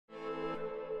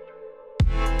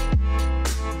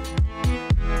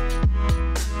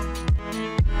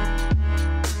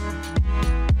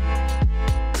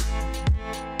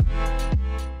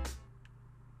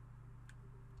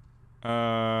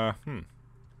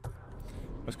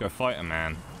Let's go fight a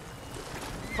man.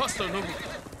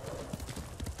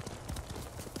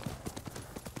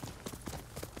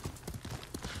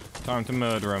 Time to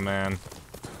murder a man.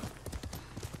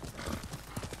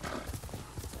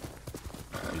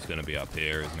 He's gonna be up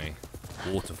here, isn't he?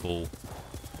 Waterfall.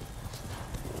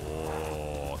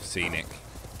 Oh, scenic.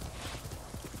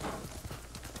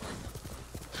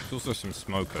 There's also some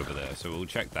smoke over there, so we'll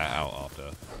check that out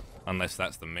after. Unless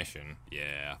that's the mission.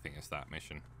 Yeah, I think it's that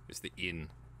mission. It's the inn.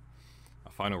 A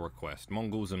final request.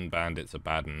 Mongols and bandits are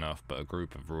bad enough, but a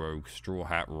group of rogue straw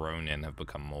hat Ronin have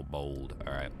become more bold.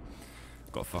 Alright.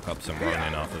 Gotta fuck up some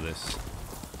Ronin after this.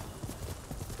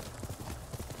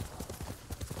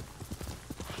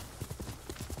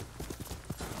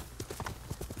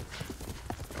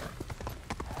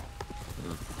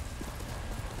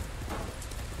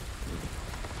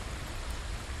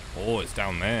 Oh, it's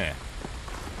down there.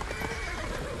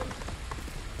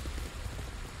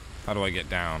 How do I get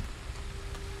down?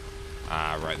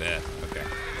 Ah, right there. Okay.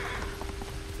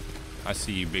 I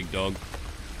see you, big dog.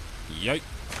 Yoink.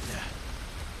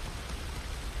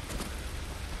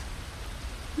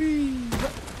 Whee.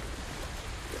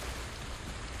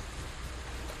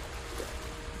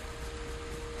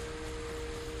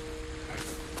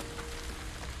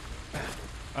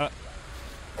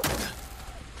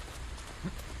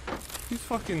 Who's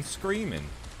fucking screaming?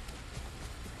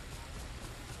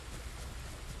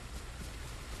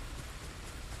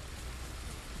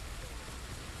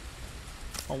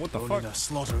 Oh, what the fuck? Ronin are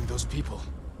slaughtering those people.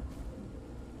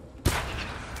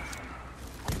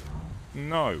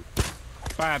 No.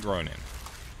 Bad Ronin.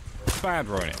 Bad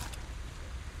Ronin.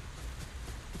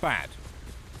 Bad.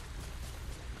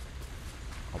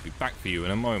 I'll be back for you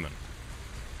in a moment.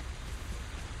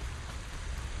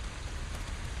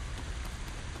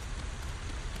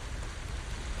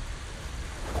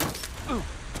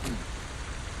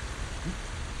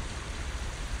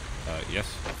 Yes.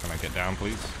 Can I get down,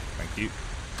 please? Thank you.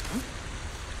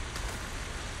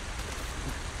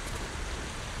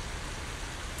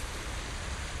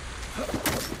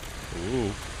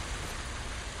 Ooh.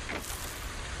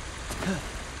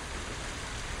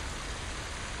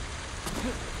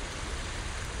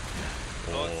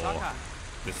 Oh,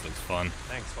 this looks fun.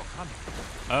 Thanks for coming.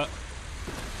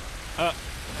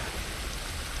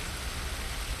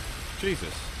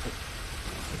 Jesus.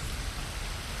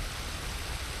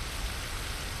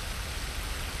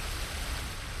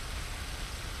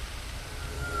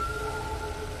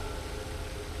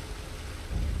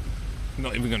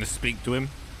 Not even going to speak to him.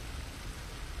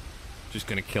 Just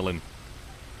going to kill him.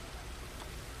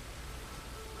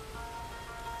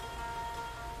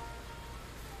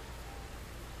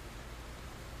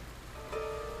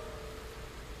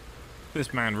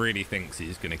 This man really thinks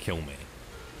he's going to kill me.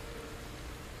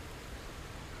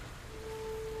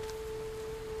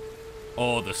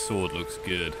 Oh, the sword looks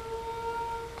good.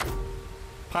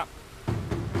 Pop.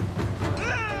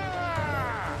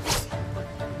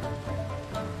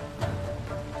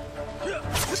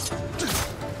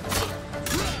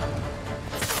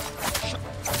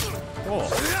 Oh,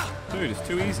 dude, it's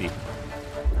too easy.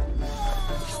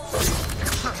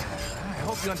 I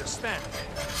hope you understand.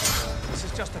 This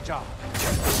is just a job.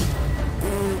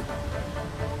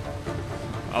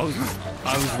 I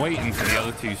was waiting for the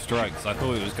other two strikes. I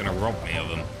thought it was going to rob me of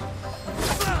them.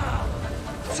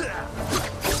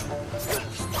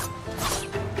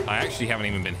 I actually haven't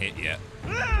even been hit yet.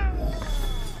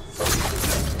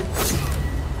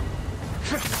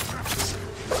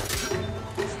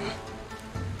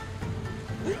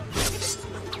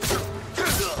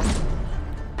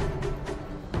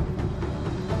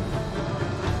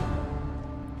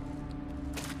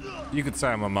 You could say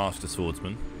I'm a master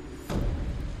swordsman.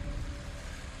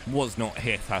 Was not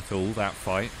hit at all, that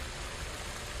fight.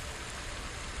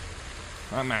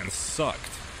 That man sucked.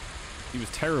 He was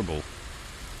terrible.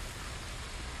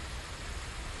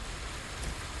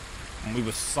 And we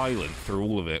were silent through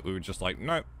all of it. We were just like,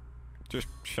 nope, just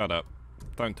shut up.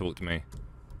 Don't talk to me.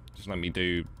 Just let me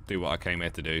do what I came here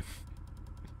to do.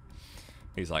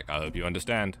 He's like, I hope you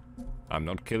understand. I'm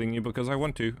not killing you because I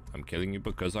want to. I'm killing you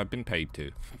because I've been paid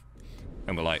to.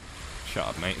 And we're like, shut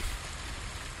up, mate.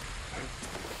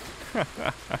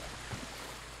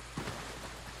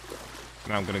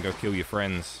 Now I'm gonna go kill your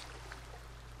friends.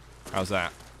 How's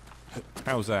that?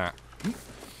 How's that?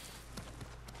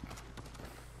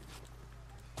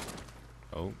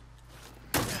 Oh.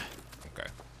 Okay.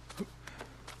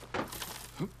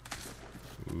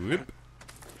 Whoop.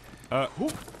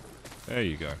 There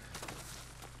you go.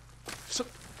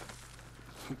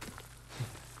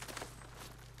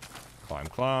 Climb,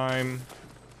 climb.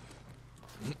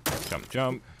 Jump,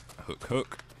 jump. Hook,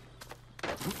 hook.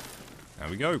 There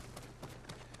we go.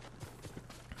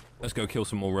 Let's go kill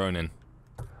some more Ronin.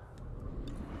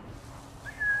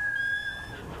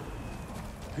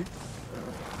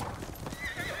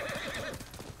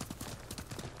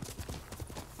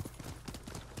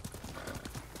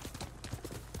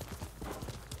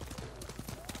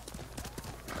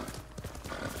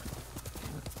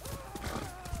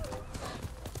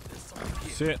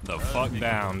 Sit the fuck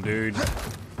down, dude.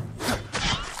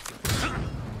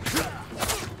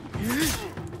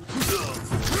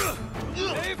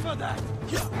 Pay for that.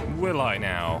 Will I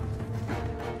now?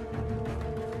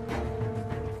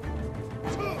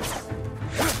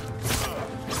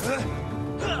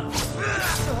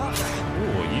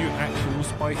 Oh, you actual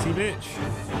spicy bitch.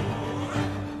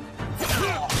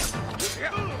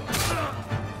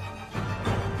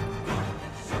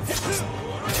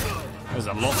 There's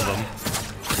a lot of them.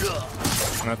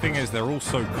 And the thing is, they're all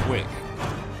so quick.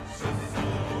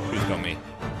 Who's got me?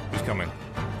 Who's coming?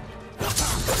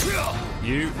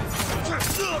 You.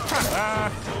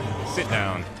 Ah! Sit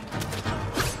down.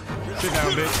 Sit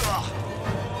down, bitch.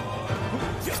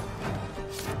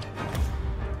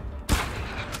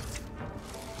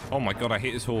 Oh my god, I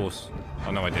hit his horse.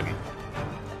 Oh no, I didn't.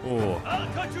 Oh. I'll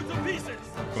cut you to pieces.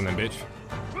 Come on then, bitch.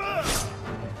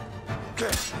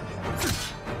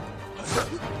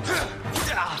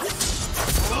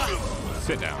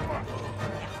 Sit down.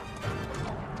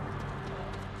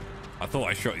 I thought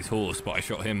I shot his horse, but I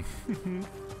shot him.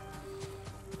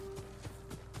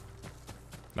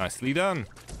 Nicely done.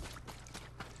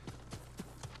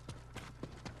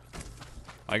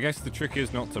 I guess the trick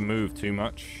is not to move too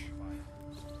much.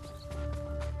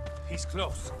 He's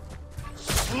close.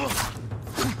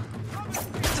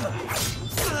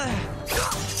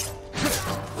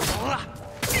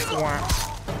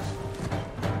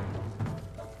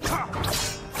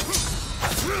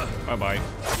 Bye-bye.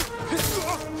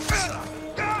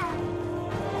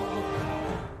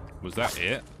 Was that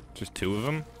it? Just two of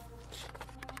them?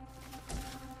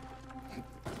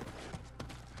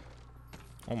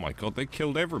 Oh my god, they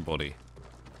killed everybody.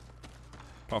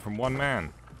 Apart from one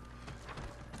man.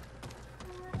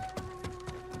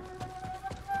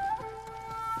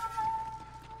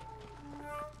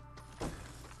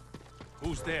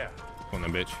 Who's there? Come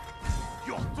on then, bitch.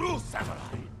 You're through, samurai.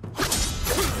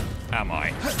 Am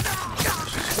I?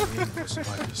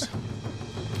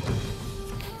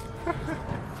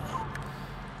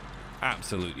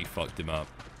 Absolutely fucked him up.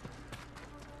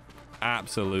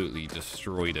 Absolutely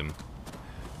destroyed him.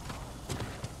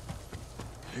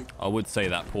 I would say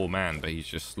that poor man, but he's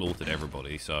just slaughtered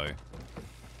everybody, so...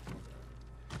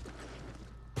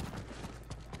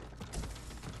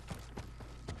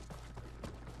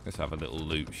 Let's have a little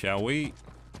loot, shall we?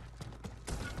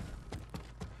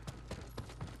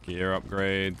 Gear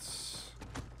upgrades.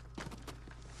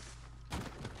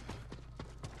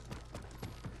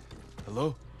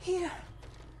 Hello? Here,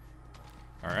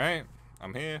 Alright,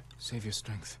 I'm here. Save your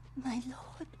strength. my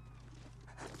lord.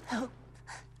 Help.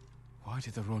 Why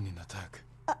did the Ronin attack?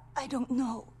 I don't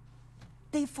know.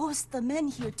 They forced the men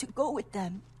here to go with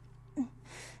them.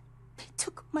 They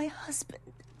took my husband,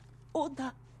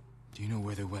 Oda. Do you know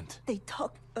where they went? They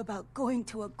talked about going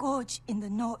to a gorge in the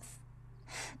north.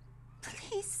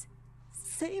 Please,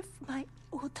 save my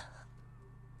Oda.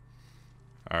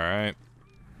 Alright.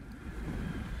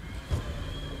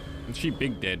 And she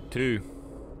big dead too.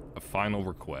 A final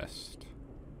request.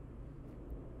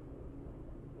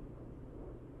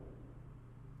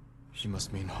 She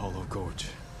must mean Hollow Gorge.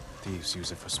 Thieves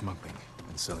use it for smuggling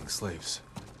and selling slaves.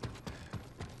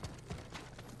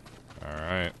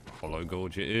 Alright, Hollow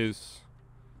Gorge it is.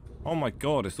 Oh my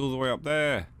god, it's all the way up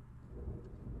there.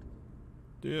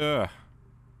 Yeah.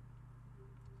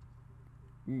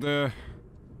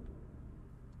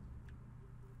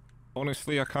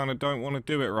 Honestly, I kind of don't want to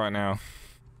do it right now.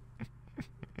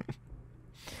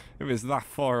 If it's that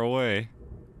far away.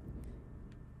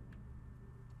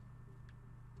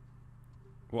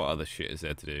 What other shit is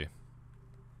there to do?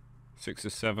 6 or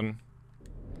 7?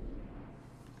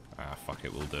 Ah, fuck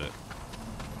it, we'll do it.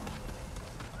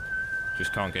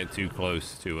 Just can't get too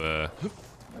close to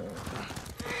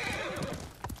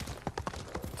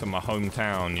my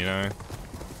hometown, you know?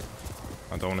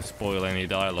 I don't want to spoil any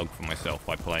dialogue for myself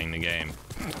by playing the game.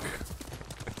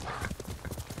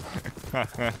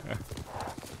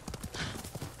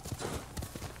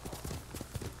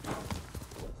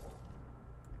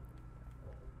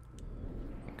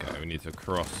 Okay, we need to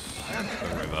cross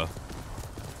the river.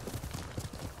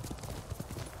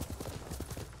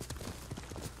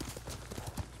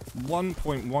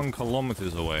 .1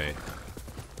 kilometers away.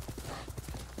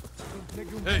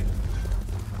 Hey!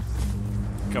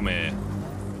 Come here.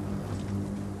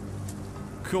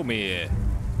 Come here.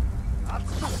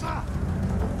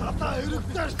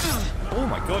 Oh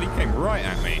my god, he came right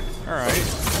at me. Alright.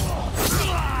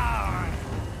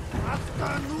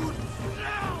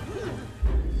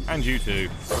 And you too.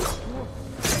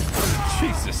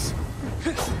 Jesus.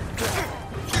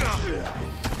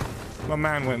 My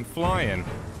man went flying.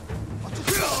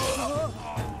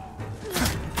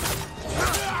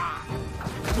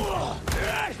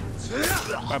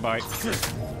 Bye-bye.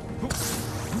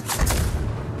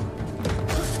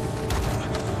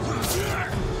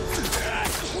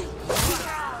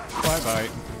 Bye-bye.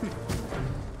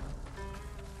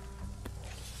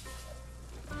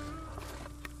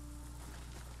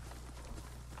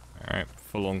 Alright,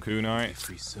 full-on kunai.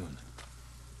 Free soon.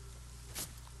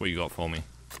 What you got for me?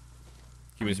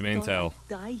 Give me some I thought intel. I'd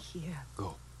die here.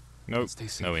 Go. Nope, Stay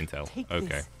safe. no intel. Take Okay.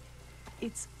 this.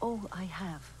 It's all I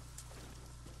have.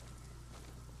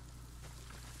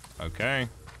 Okay.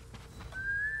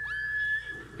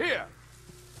 Here!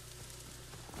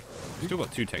 Still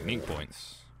got 2 technique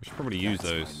points. We should probably use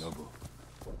That's those. my Nobu.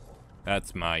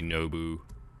 That's my Nobu.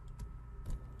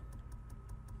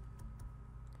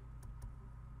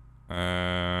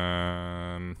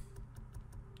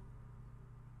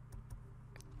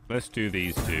 Let's do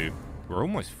these 2. We're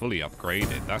almost fully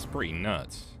upgraded. That's pretty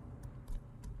nuts.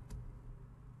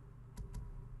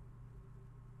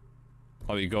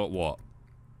 Oh, you got what?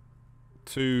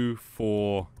 2,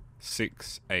 4,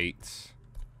 6, 8.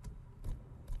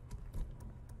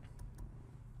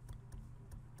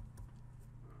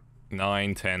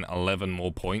 Nine, 10, 11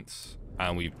 more points,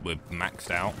 and we're maxed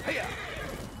out.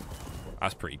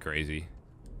 That's pretty crazy.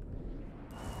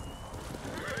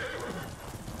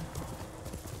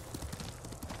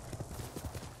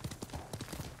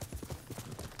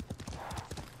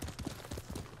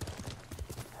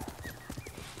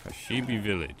 Kashibi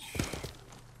Village.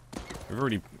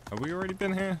 Have we already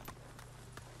been here?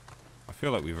 I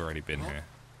feel like we've already been here.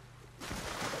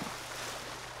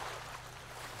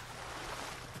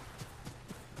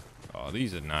 Oh,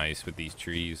 these are nice with these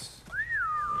trees.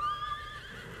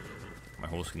 My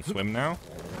horse can swim now.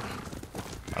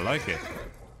 I like it.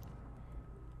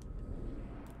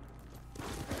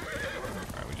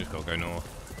 Alright, we just gotta go north.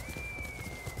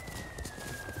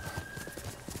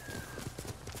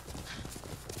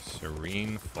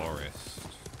 Serene Forest.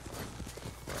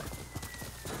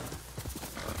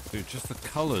 Dude, just the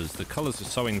colors. The colors are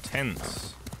so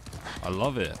intense. I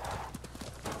love it.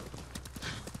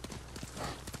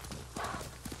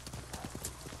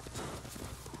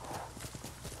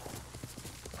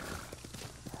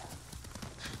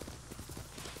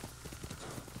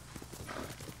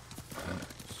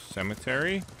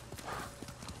 Cemetery.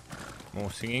 More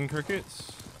singing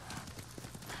crickets.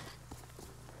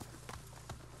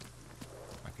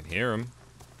 I can hear them.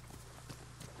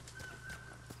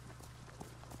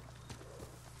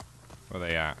 Where are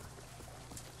they at?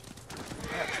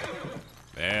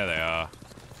 There they are.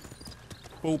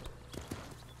 Boop.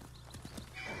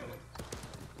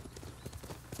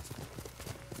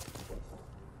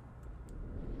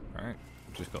 Alright,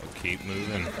 just gotta keep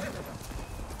moving.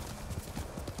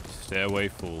 Stairway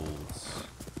Falls.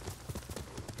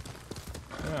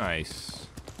 Nice.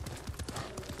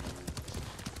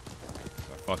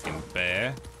 A fucking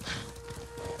bear.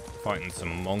 Fighting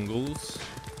some Mongols.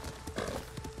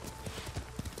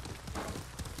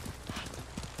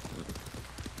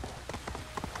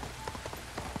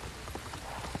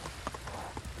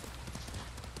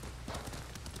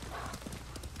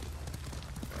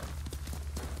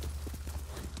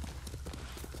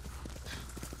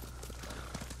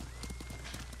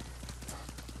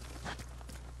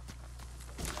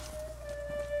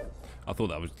 I thought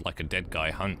that was like a dead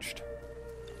guy hunched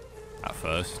at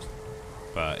first,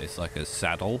 but it's like a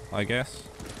saddle, I guess.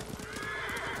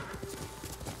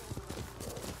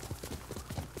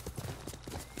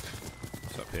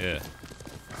 What's up here?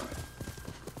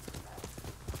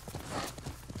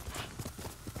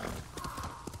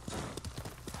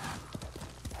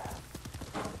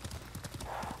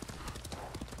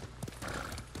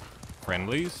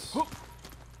 Friendlies?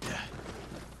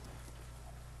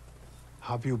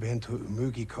 Have you been to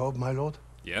Umugi Cove, my lord?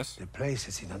 Yes. The place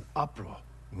is in an uproar.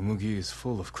 Umugi is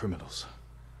full of criminals.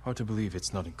 Hard to believe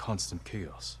it's not in constant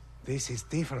chaos. This is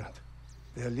different.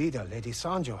 Their leader, Lady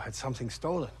Sanjo, had something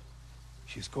stolen.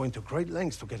 She's going to great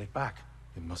lengths to get it back.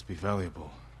 It must be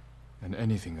valuable. And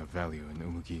anything of value in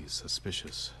Umugi is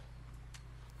suspicious.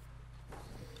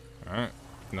 Alright,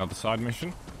 another side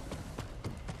mission.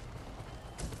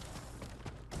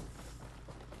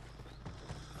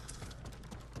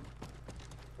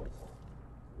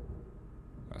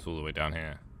 That's all the way down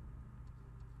here.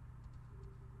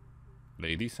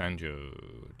 Lady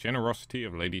Sanjo. Generosity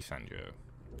of Lady Sanjo.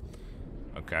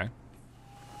 Okay.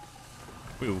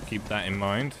 We will keep that in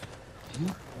mind.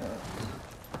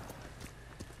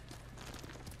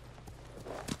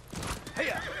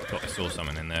 Thought I saw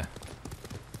something in there.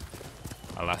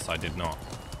 Alas, I did not.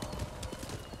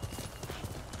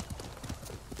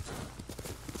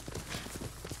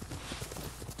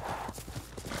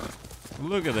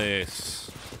 Look at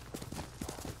this.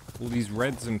 All these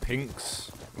reds and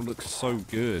pinks. It looks so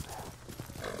good.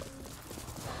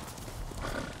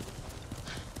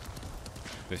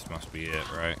 This must be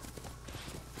it, right?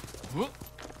 I'm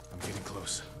getting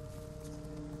close.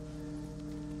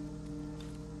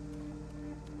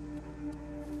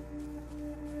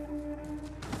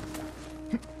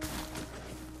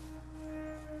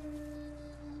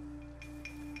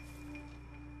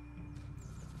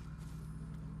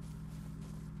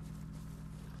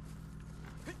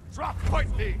 Drop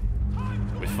quickly!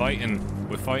 We're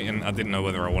fighting. I didn't know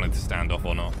whether I wanted to stand off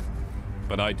or not.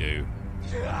 But I do.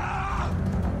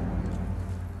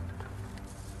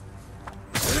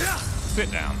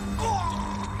 Sit down.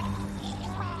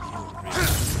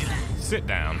 Sit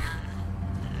down.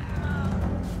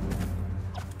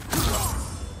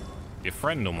 Your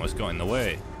friend almost got in the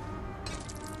way.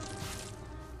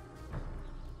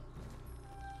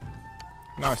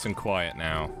 Nice and quiet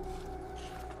now.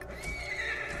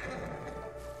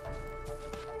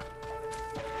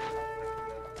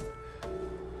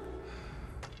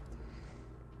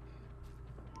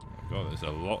 God, there's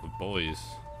a lot of boys.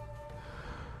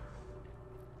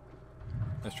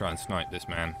 Let's try and snipe this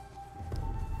man.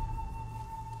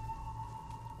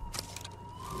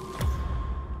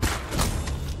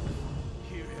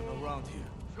 Hear him around here.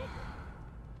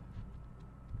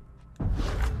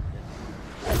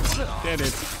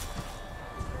 Deaded.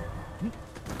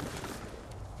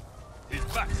 He's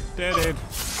back! Deaded.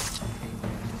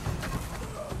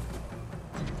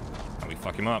 Can we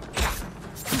fuck him up?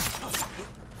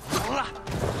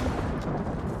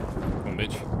 Come on,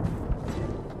 bitch.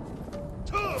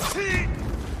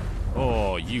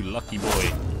 Oh, you lucky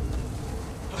boy.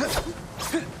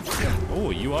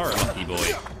 Oh, you are a lucky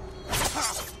boy.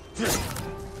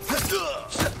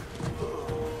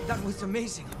 That was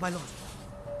amazing, my lord.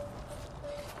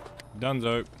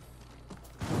 Dunzo.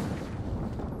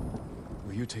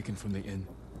 Were you taken from the inn?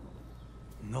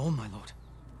 No, my lord.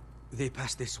 They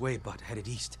passed this way, but headed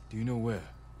east. Do you know where?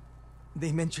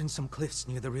 They mentioned some cliffs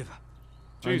near the river.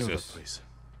 I know that Jesus. place.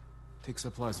 Take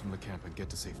supplies from the camp and get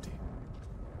to safety.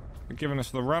 They're giving us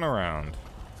the runaround.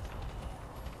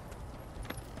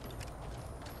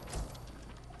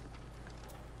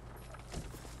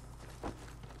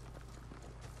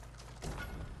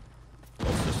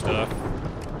 Lots of stuff.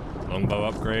 Longbow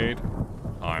upgrade.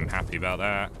 I'm happy about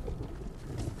that.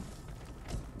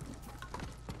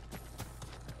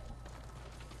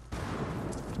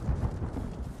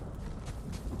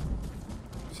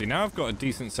 See, now I've got a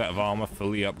decent set of armor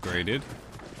fully upgraded.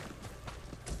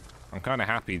 I'm kind of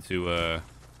happy to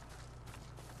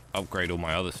upgrade all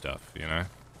my other stuff, you know?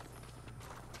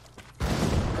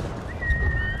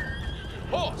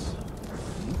 Horse!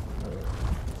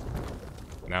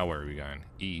 Now where are we going?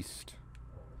 East.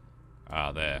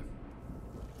 Ah, there.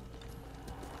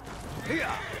 Here!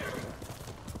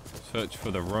 Search for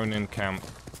the Ronin camp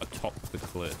atop the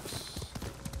cliffs.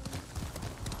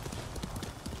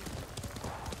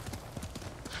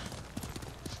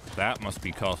 That must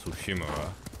be Castle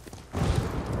Shimura.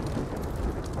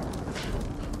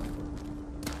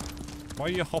 Why are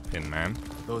you hopping, man?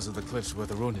 Those are the cliffs where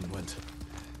the Ronin went.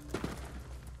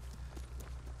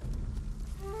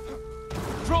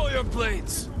 Draw your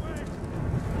blades!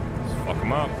 Let's fuck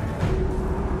them up.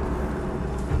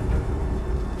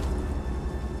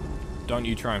 Don't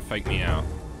you try and fake me out.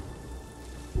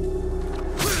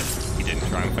 You didn't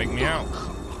try and fake me out.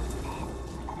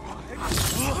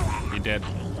 You're dead.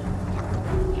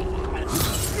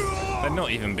 They're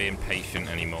not even being patient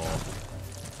anymore.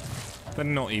 They're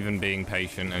not even being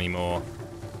patient anymore.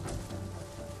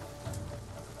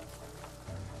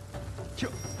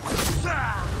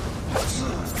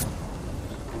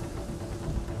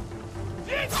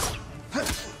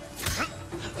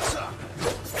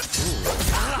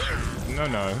 No,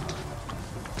 no.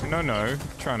 No, no.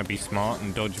 Trying to be smart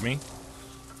and dodge me.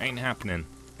 Ain't happening.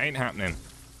 Ain't happening.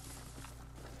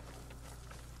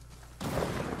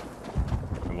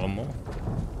 And one more.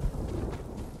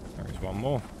 There's one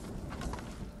more.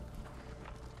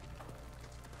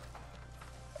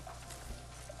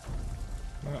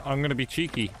 I'm gonna be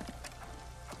cheeky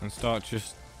and start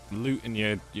just looting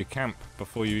your camp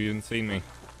before you even see me.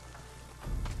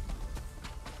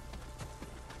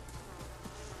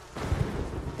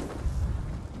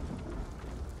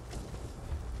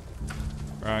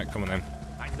 Alright, come on then.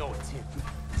 I know it's him.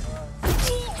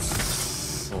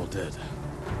 All dead.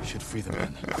 We should free the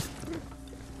men.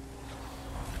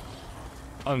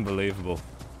 Unbelievable.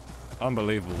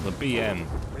 Unbelievable. The BM.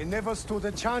 They never stood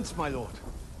a chance, my lord.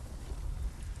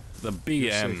 The You're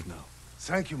BM. safe now.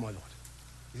 Thank you, my lord.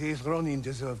 These Ronin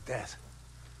deserve death.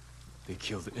 They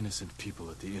killed innocent people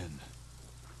at the inn.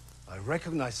 I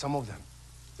recognize some of them.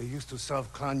 They used to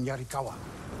serve Clan Yarikawa.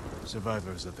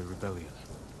 Survivors of the rebellion.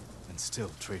 And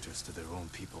still traitors to their own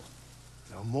people.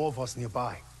 There are more of us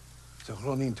nearby. The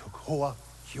Ronin took Hoa,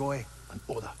 Hyoe, and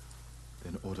Oda.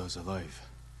 Then Oda's alive.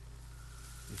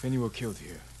 If any were killed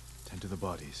here, tend to the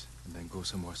bodies, and then go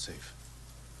somewhere safe.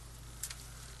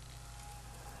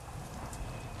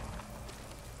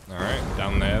 Alright,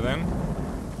 down there then.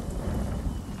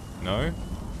 No?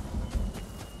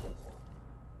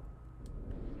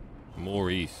 More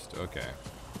east, okay.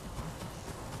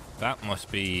 That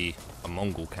must be a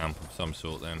Mongol camp of some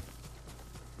sort then.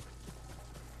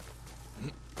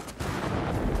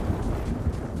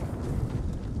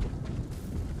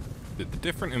 The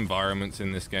different environments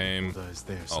in this game Oda is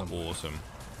there are somewhere. awesome.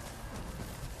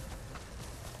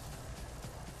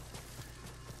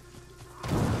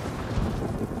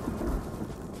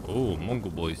 Oh,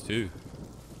 Mongol boys too.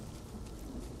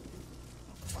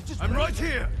 I'm right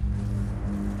here.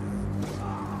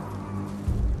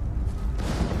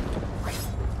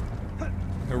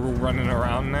 They're all running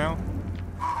around now.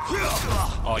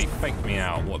 Oh, he faked me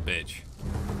out. What a bitch.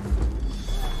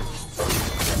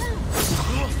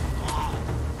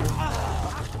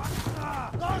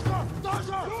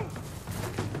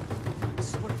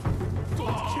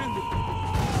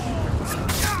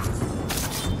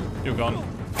 You're gone.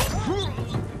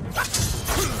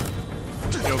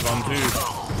 You're gone too.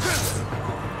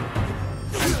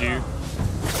 And you.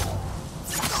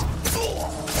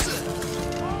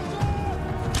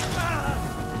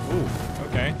 Ooh,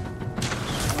 okay.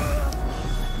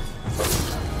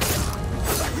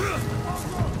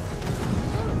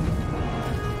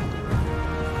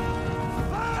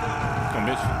 Come on,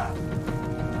 bitch.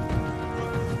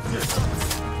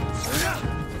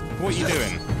 What are you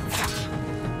doing?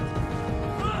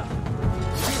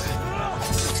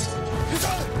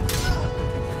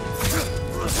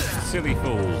 Silly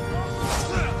fool.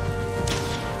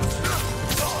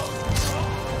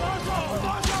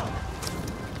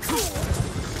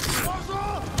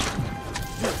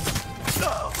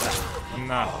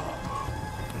 Nah.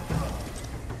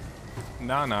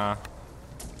 Nah, nah.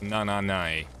 Nah, nah,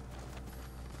 nah.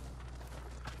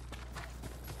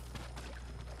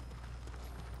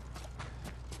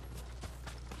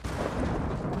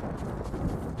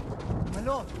 My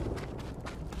lord!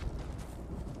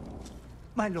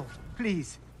 My lord,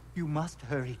 please. You must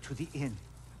hurry to the inn.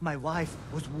 My wife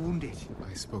was wounded.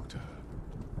 I spoke to her.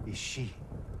 Is she?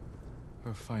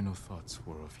 Her final thoughts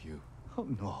were of you. Oh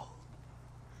no.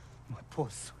 My poor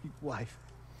sweet wife.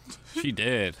 She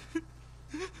did.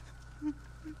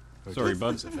 Her Sorry, death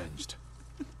bud. is avenged.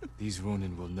 These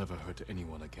Ronin will never hurt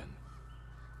anyone again.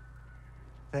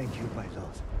 Thank you, my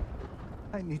lord.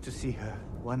 I need to see her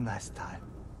one last time.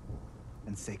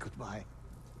 And say goodbye.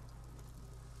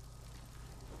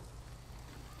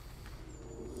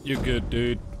 You're good,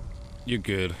 dude. You're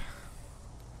good.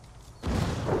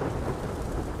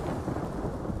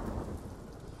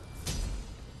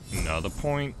 Another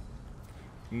point.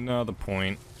 Another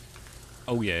point.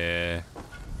 Oh yeah.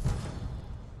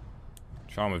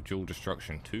 Charm of dual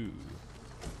destruction 2.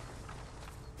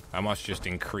 That must just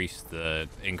increase the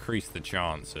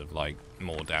chance of like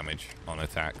more damage on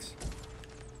attacks.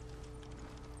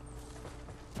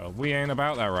 We ain't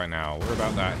about that right now. We're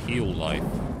about that heal life.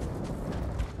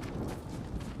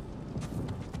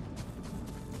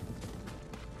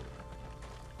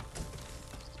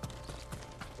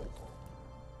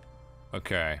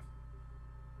 Okay.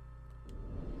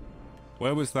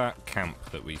 Where was that camp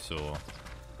that we saw?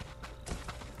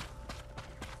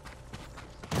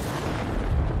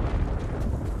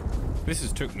 This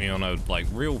has took me on a, like,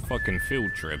 real fucking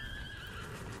field trip.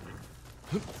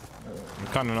 I'm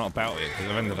kind of not about it,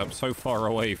 because I've ended up so far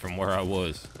away from where I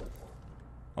was.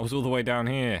 I was all the way down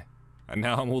here, and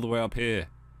now I'm all the way up here.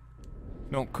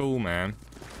 Not cool, man.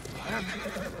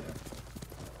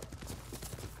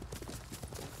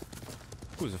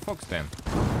 Oh, there's a fox den.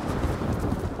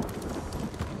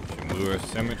 Shimura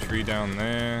Cemetery down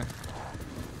there.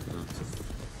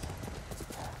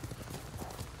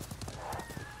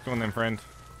 Come on then, friend.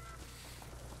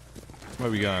 Where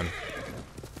are we going?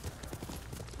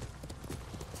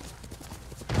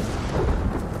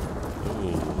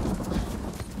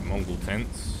 Ooh. Mongol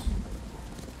tents.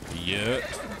 Yurt.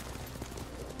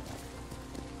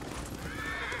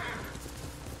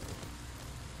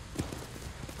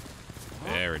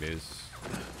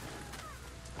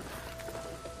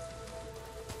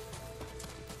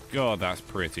 God, that's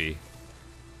pretty.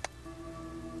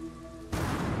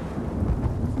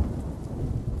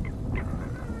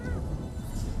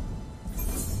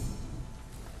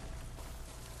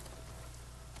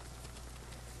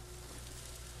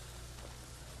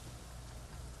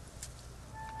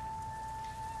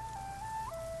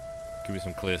 Give me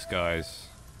some clear skies.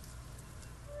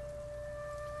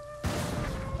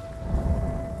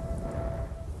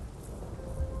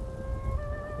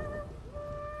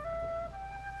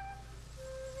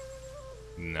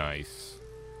 Nice.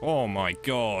 Oh my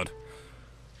god.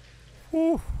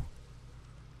 Whew.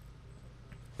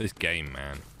 This game,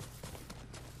 man.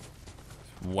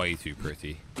 It's way too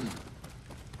pretty.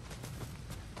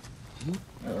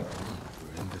 We're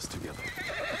in this together.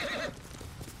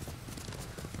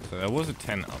 So there was a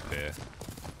tent up here.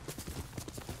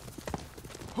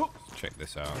 Let's check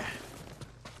this out.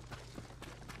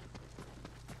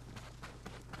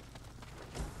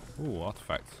 Ooh,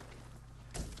 artifacts.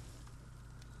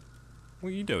 What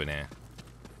are you doing here?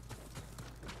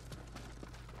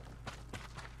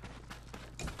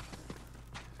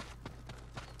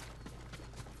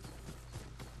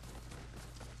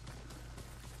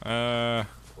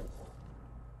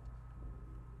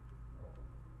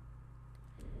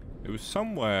 It was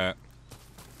somewhere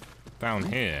down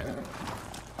here.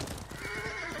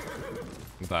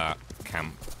 That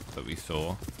camp that we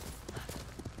saw.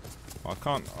 I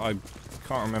can't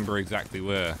remember exactly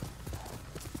where.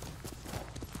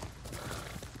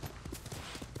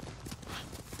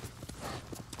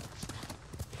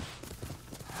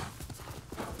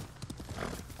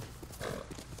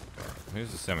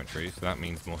 Here's the cemetery, so that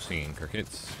means more singing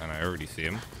crickets, and I already see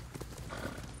them.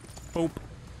 Boop.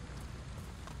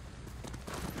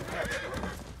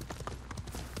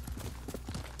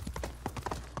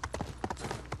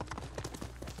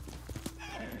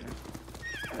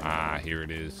 Ah, here it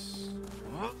is.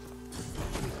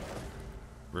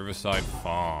 Riverside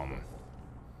Farm.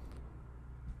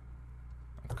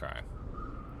 Okay.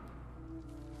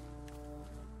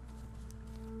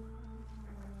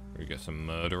 We get some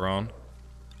murder on.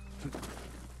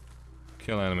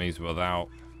 Kill enemies without...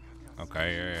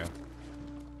 Okay, yeah.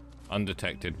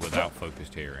 Undetected without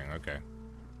focused hearing, okay.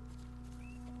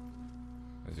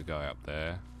 There's a guy up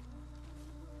there.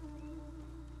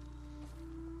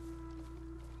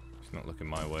 He's not looking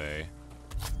my way.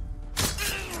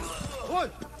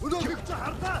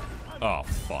 Oh,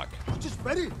 fuck.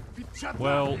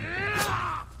 Well,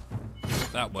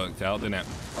 that worked out, didn't it?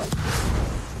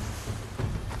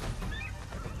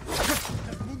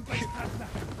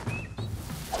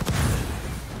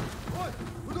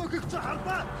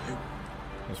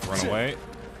 Let's run away.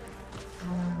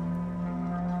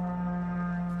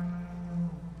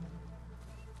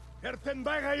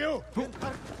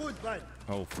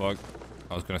 Oh fuck.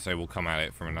 I was gonna say we'll come at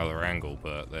it from another angle,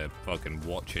 but they're fucking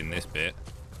watching this bit.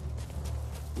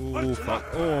 Oh fuck.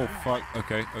 Oh fuck.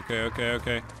 Okay, okay, okay,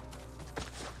 okay.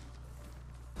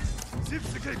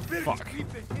 Fuck.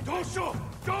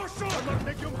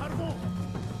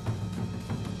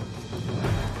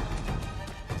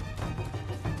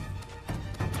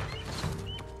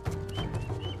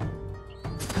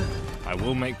 I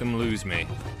will make them lose me.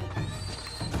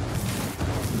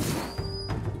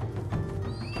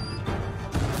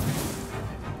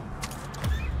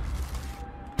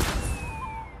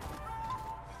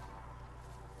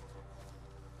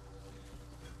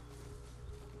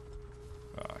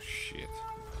 Oh shit.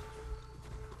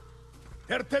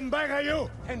 Get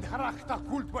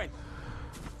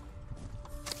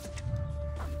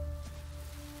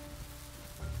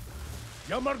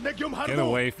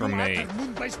away from me.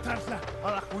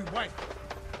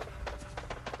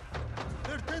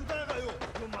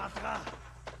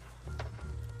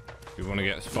 We want to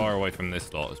get as far away from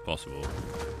this lot as possible.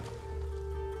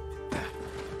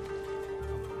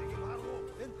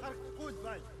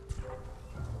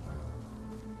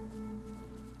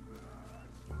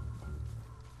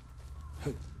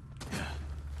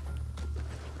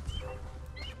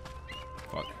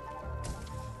 Fuck.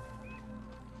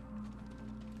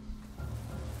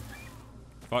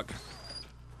 Fuck.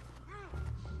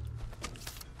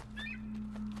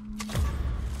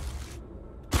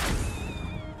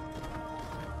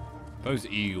 Those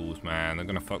eagles, man, they're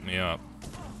gonna fuck me up.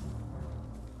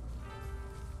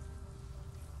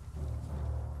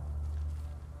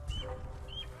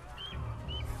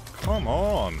 Come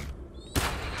on.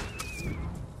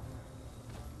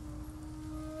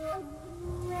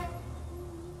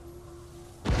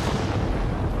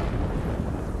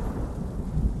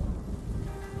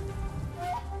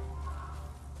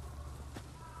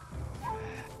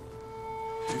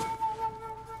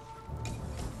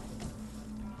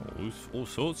 All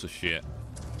sorts of shit.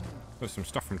 There's some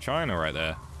stuff from China right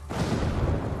there.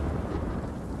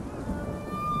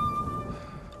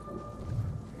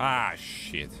 Ah,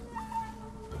 shit.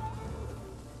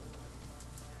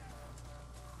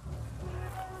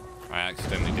 I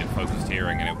accidentally did focused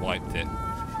hearing and it wiped it.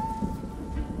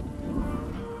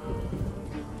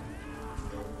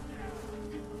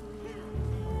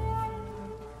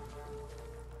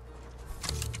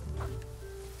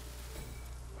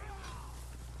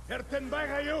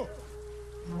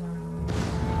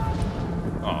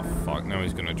 Oh fuck, now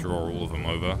he's gonna draw all of them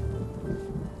over.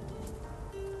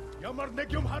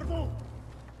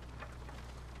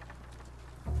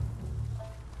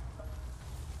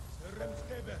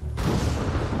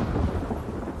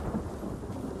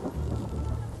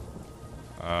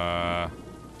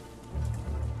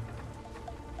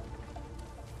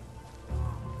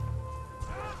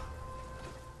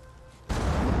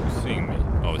 Who's seeing me?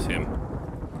 Oh, it's him.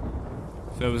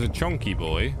 So there was a chunky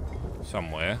boy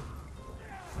somewhere.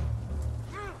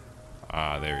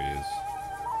 Ah, there he is.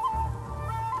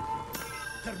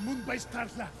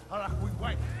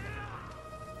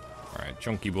 Alright,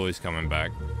 chunky boy's coming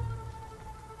back.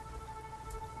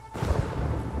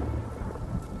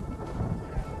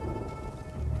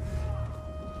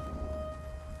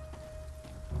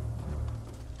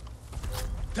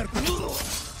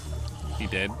 He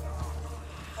dead.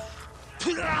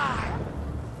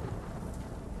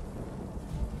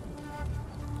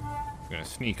 Gonna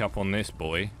sneak up on this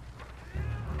boy.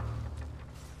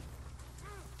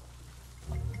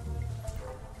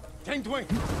 Fuck.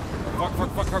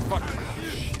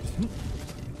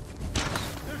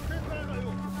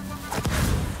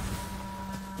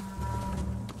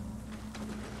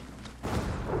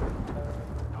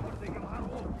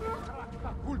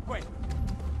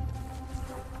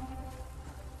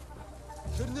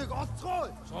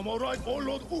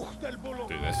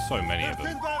 Dude, there's so many of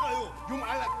them.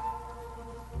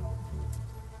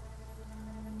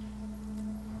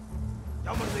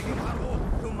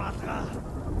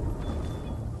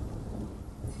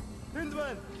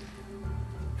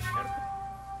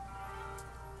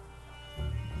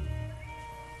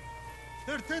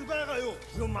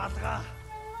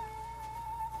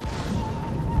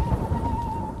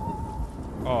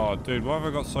 Oh, dude, why have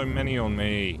I got so many on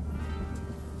me?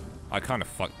 I kind of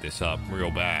fucked this up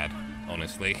real bad,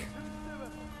 honestly.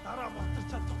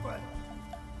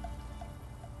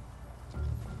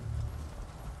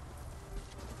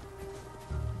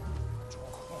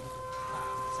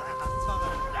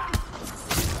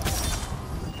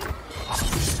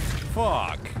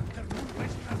 Fuck.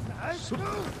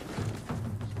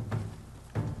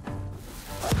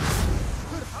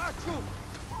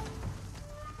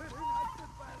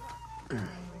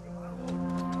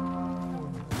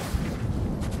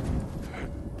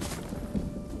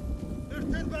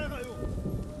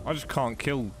 I just can't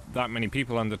kill that many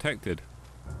people undetected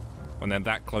when they're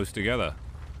that close together.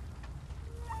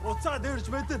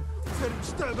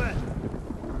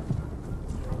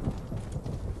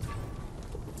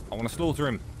 I want to slaughter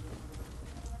him.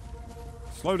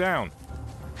 Slow down.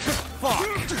 Fuck!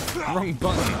 Wrong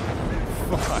button.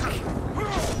 Fuck.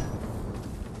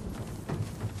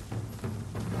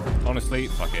 Honestly,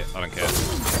 fuck it. I don't care.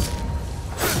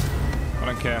 I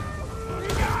don't care.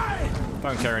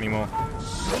 Don't care anymore.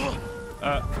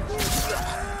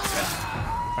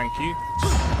 Thank you.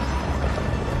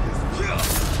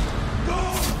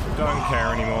 Don't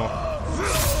care anymore.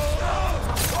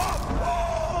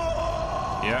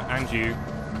 Yeah, and you.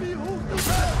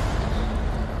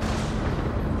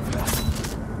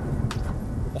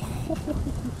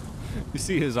 You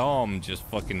see his arm just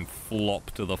fucking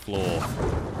flop to the floor.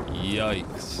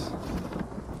 Yikes.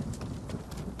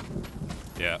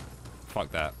 Yeah,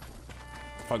 fuck that.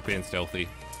 Fuck being stealthy.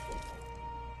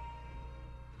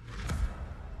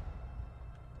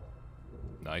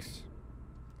 Nice.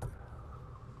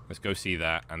 Let's go see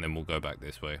that, and then we'll go back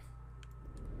this way.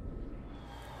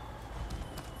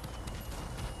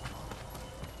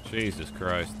 Jesus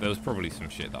Christ. There was probably some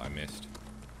shit that I missed.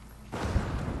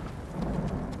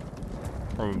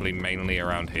 Probably mainly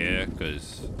around here,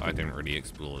 because I didn't really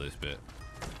explore this bit.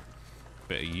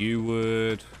 Bit of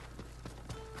U-wood.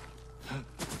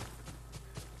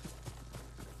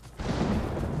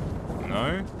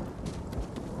 No?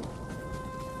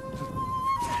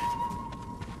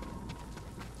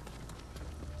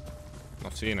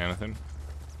 Not seeing anything.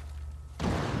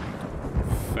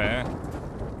 Fair.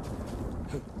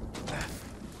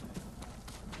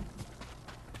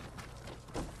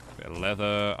 Bit of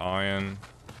leather, iron.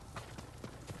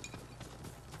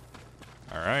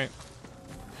 Alright.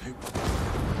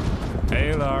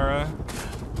 Hey, Lara.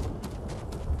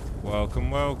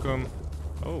 Welcome, welcome.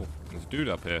 Oh, there's a dude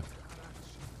up here.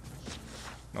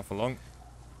 Not for long.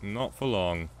 Not for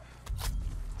long.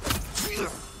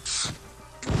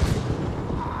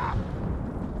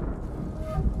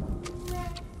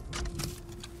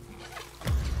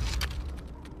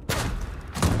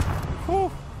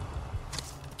 Whew.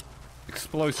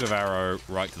 Explosive arrow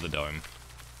right to the dome.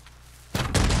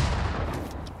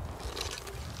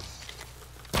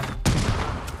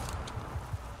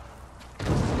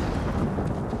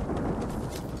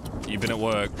 You've been at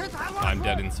work. I'm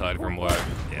dead inside from work.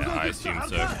 Yeah, I assume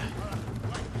so.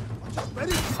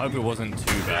 Hope it wasn't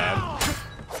too bad.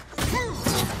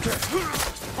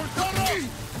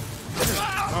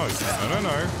 Oh,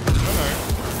 no.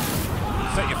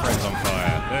 Set your friends on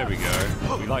fire. There we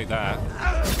go. We like that.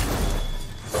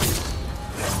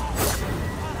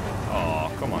 Oh,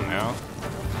 come on now.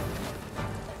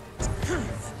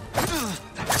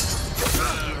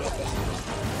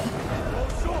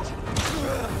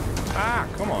 Ah,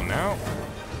 come on now.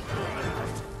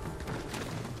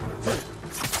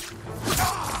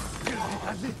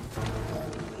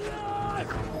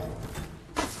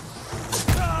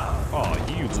 Oh,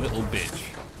 you little bitch.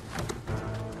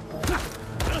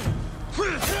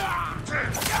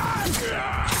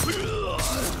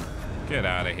 Get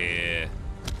out of here.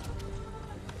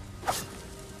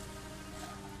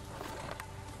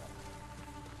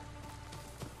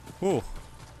 Whew.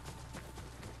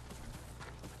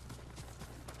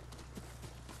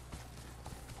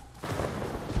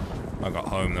 I got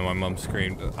home, then my mum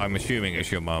screamed. I'm assuming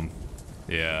it's your mum.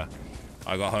 Yeah.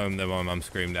 I got home, then my mum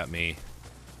screamed at me.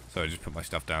 So I just put my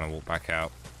stuff down and walked back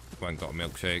out. Went and got a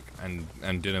milkshake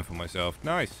and dinner for myself.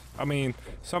 Nice. I mean,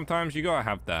 sometimes you gotta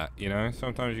have that, you know?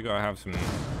 Sometimes you gotta have some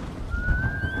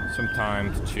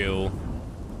time to chill.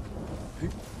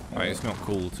 Like, it's not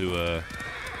cool to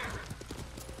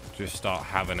just start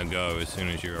having a go as soon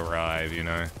as you arrive, you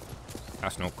know?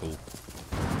 That's not cool.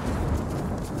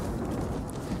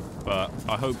 But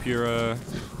I hope you're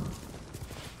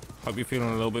feeling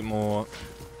a little bit more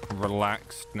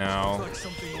relaxed now.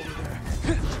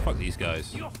 Fuck these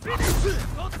guys. Fuck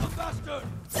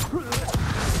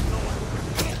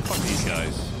these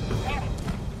guys.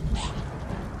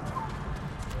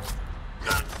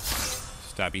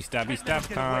 Stabby, stabby, stab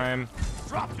time.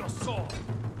 Drop your sword.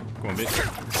 Come on, bitch.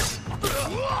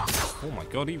 Oh my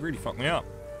god, he really fucked me up.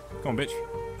 Come on, bitch.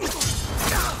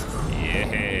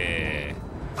 Yeah.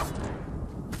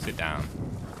 Sit down.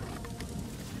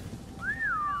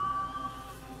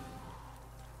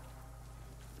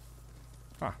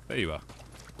 Ah, there you are.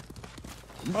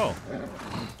 Oh.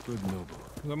 Good noble.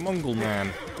 The Mongol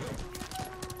man.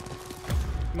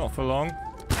 Not for long.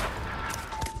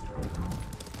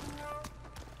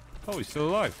 Oh, he's still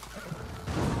alive.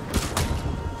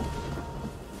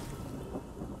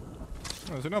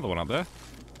 Oh, there's another one up there.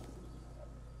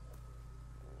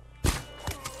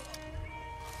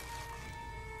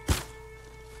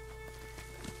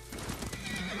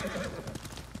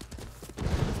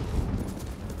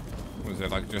 Was it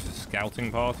like just a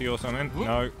scouting party or something?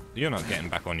 No, you're not getting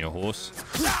back on your horse.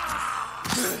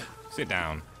 Sit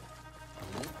down.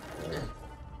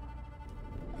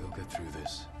 We'll get through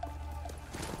this.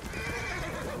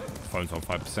 Phone's on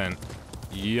 5%.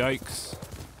 Yikes.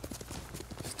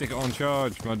 Stick it on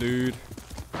charge, my dude.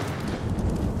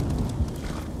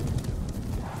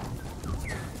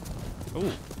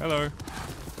 Oh, hello.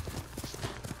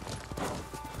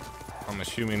 I'm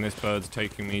assuming this bird's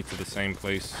taking me to the same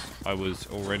place I was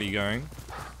already going.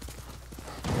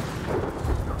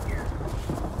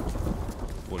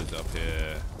 What is up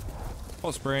here?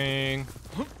 Hot spring.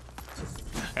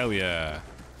 Hell yeah.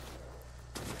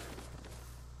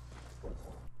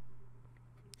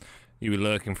 You were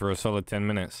lurking for a solid 10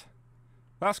 minutes.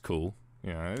 That's cool.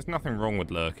 You know, there's nothing wrong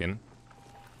with lurking.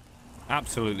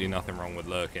 Absolutely nothing wrong with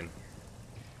lurking.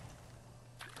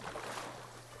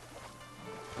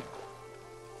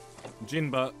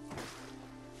 Gin butt.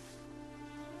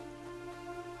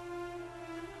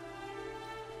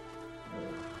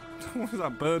 What is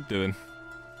that bird doing?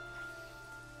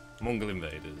 Mongol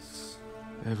invaders.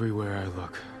 Everywhere I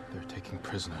look, they're taking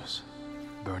prisoners,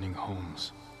 burning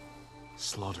homes,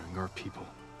 slaughtering our people.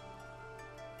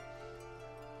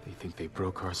 They think they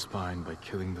broke our spine by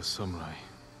killing the samurai.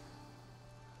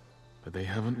 But they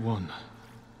haven't won.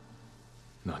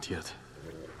 Not yet.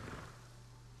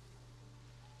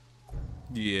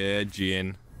 Yeah,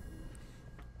 Jin.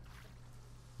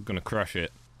 I'm gonna crush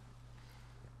it.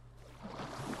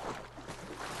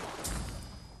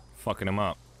 Fucking him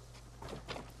up.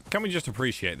 Can we just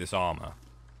appreciate this armor?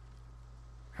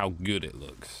 How good it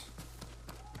looks.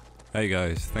 Hey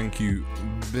guys, thank you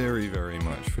very, very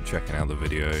much for checking out the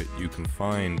video. You can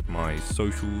find my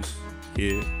socials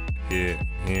here.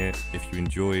 If you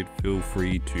enjoyed, feel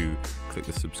free to click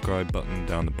the subscribe button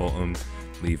down the bottom,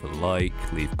 leave a like,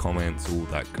 leave comments, all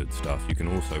that good stuff. You can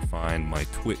also find my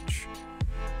Twitch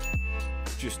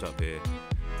just up here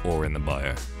or in the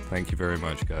bio. Thank you very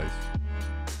much, guys.